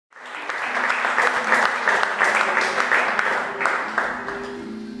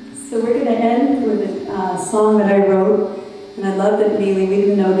So we're going to end with a song that I wrote, and I love that Neely, we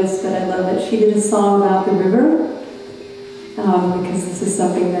didn't notice, but I love that she did a song about the river, because this is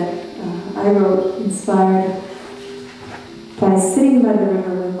something that I wrote, inspired by sitting by the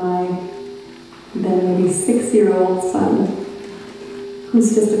river with my then maybe 6-year-old son,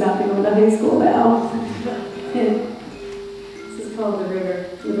 who's just about to go to high school now. This is called The River,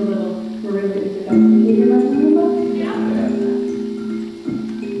 with a little river introduction. Can you hear my river? Yeah.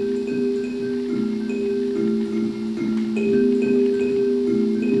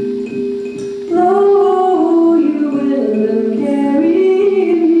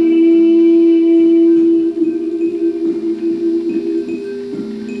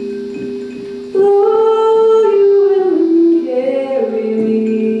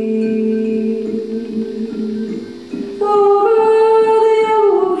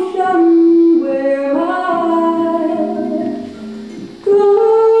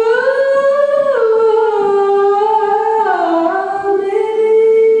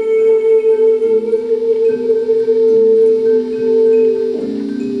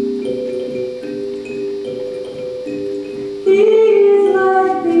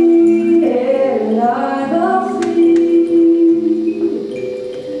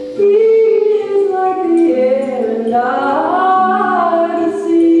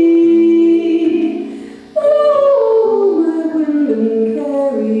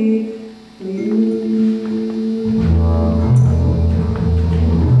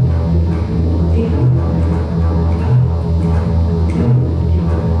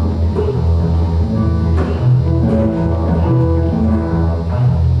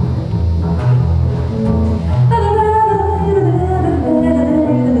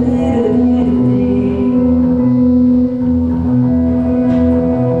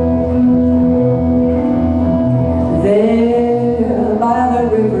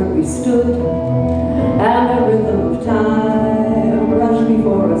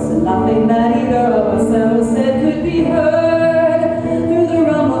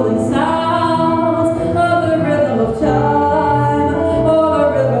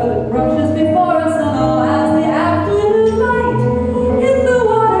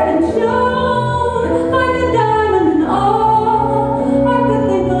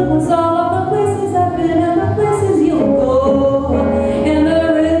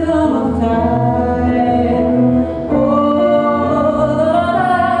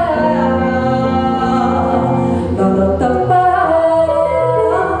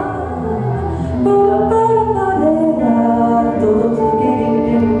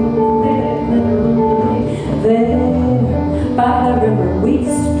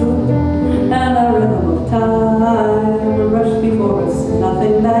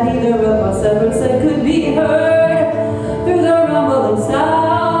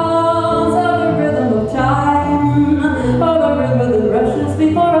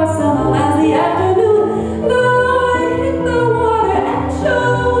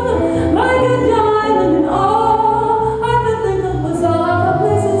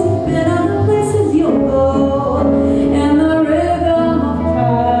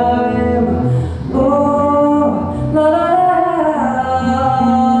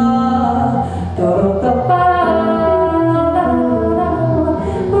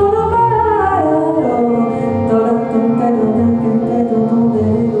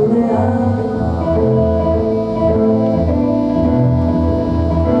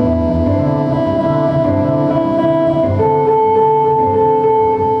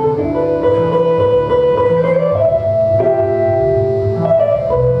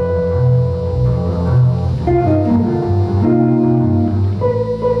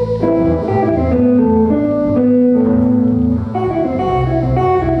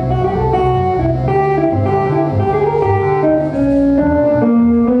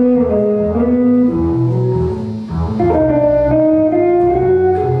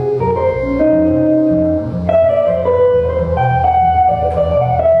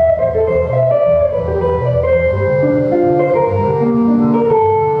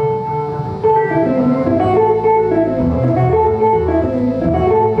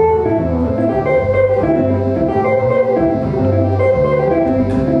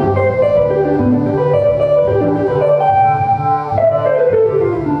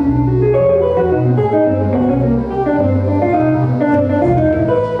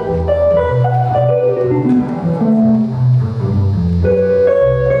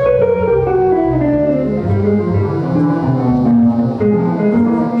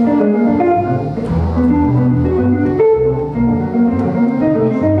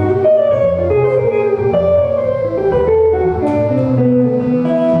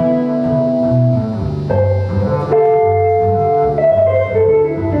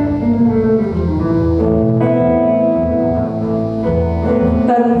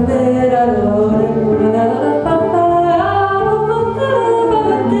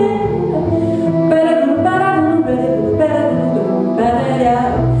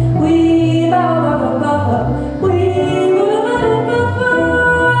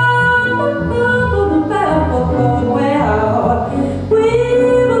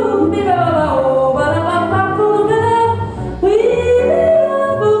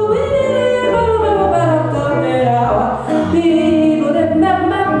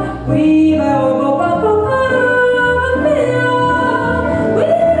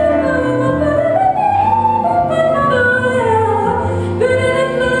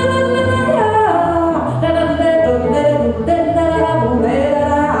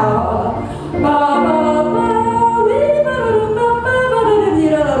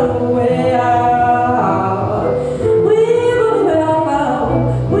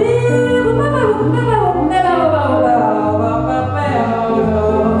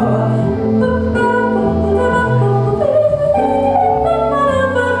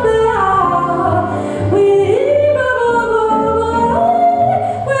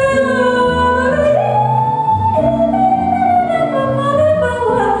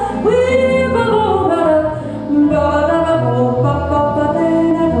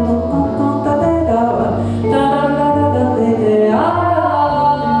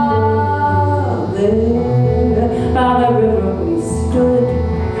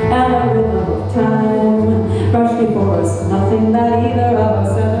 and the rhythm of time rushed before us, nothing that either of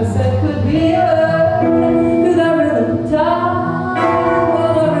us ever said could be us.